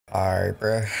Alright,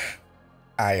 bro.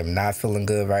 I am not feeling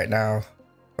good right now,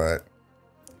 but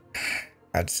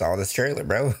I just saw this trailer,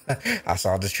 bro. I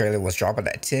saw this trailer was dropping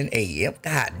at 10 a.m.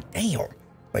 God damn.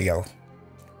 But yo,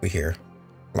 we here.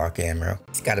 Lock in, bro.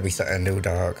 It's gotta be something new,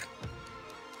 dog.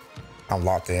 I'm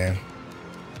locked in.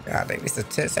 God damn, it's a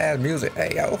tense ass music.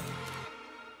 Hey, yo.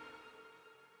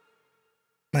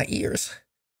 My ears.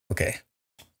 Okay,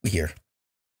 we here.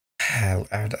 I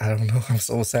don't know. I'm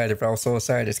so excited, bro. I'm so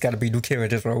excited. It's gotta be new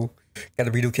characters, bro.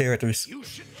 Gotta be new characters. You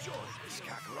should join this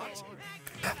Kakarot.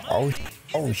 Oh,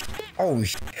 oh, oh,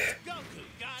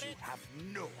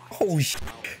 oh,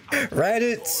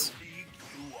 Reddits.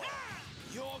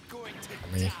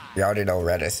 I mean, you already know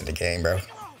Reddit's in the game, bro.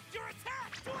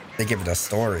 They give it a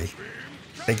story.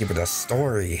 They give it a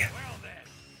story.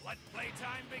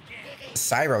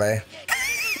 Cyberman.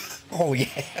 Oh yeah,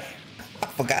 I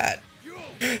forgot.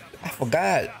 I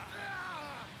forgot.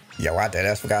 Yo, I dead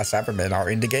ass forgot Cybermen are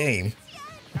in the game.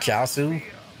 Chaosu,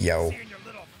 yo,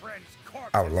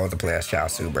 I would love to play as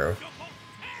Chaosu, bro.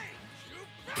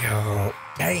 Yo,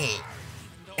 dang,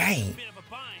 dang.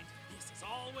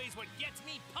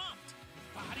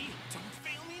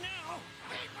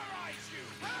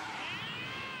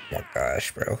 Oh my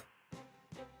gosh, bro.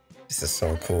 This is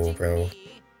so cool, bro.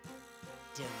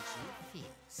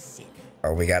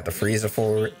 Oh, we got the freezer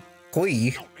for it.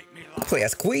 Kui? Play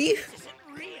as Kui?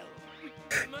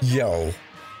 Yo,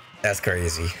 that's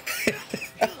crazy.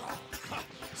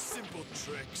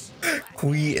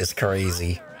 Kui is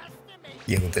crazy.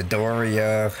 Yo, the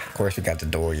Doria. Of course, we got the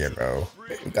Doria, bro.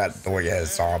 We got Doria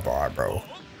as Softbar, bro.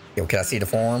 Yo, can I see the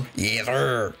form? Yes,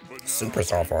 sir. Super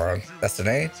Softbar. That's the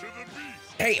name?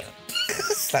 Damn.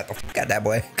 Slap the fuck out that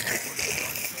boy.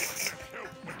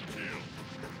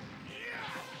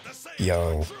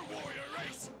 Yo.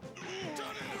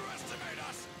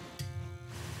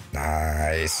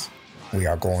 Nice. We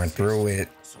are going through it.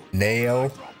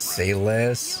 Nail. Say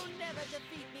less.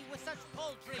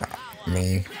 I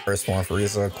mean, first one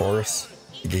Frieza, of course.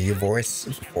 Give your voice.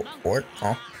 What?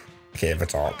 Huh? Can't even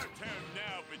talk.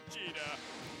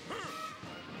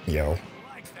 Yo.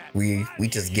 We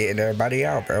just getting everybody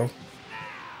out, bro.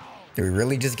 We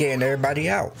really just getting everybody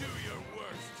out.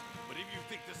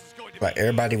 Like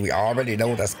everybody we already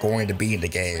know that's going to be in the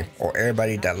game, or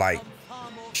everybody that like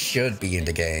should be in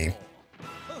the game.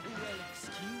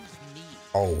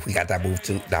 Oh, we got that move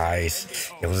too.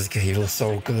 Nice. It was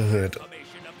so good.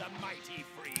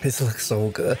 This looks so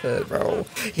good, bro.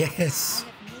 Yes.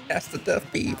 That's the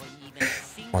death beam. Oh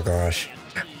my gosh.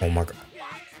 Oh my god.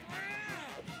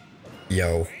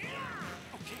 Yo.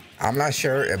 I'm not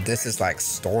sure if this is like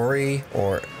story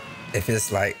or if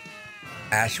it's like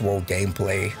actual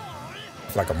gameplay.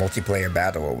 Like a multiplayer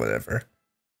battle or whatever.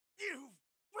 You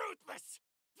ruthless,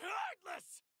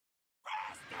 heartless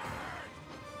bastard!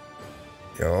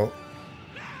 Yo.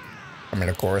 I mean,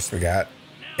 of course, we got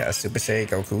Super Saiyan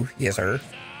Goku. Yes, sir.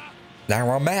 Now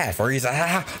I'm mad. Frieza.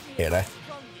 Hear that?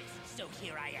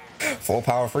 Full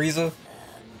power Frieza.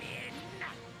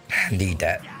 Need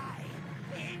that.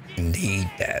 Need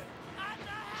that.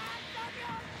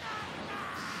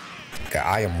 God,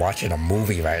 I am watching a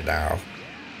movie right now.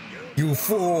 You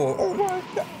fool. Oh my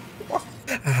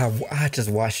god. I just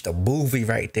watched a movie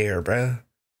right there, bro.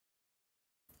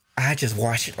 I just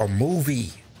watched a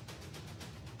movie.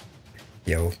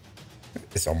 Yo,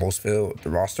 it's almost filled. The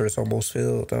roster is almost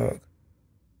filled, dog.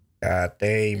 God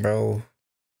dang, bro.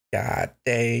 God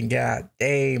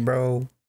dang, bro.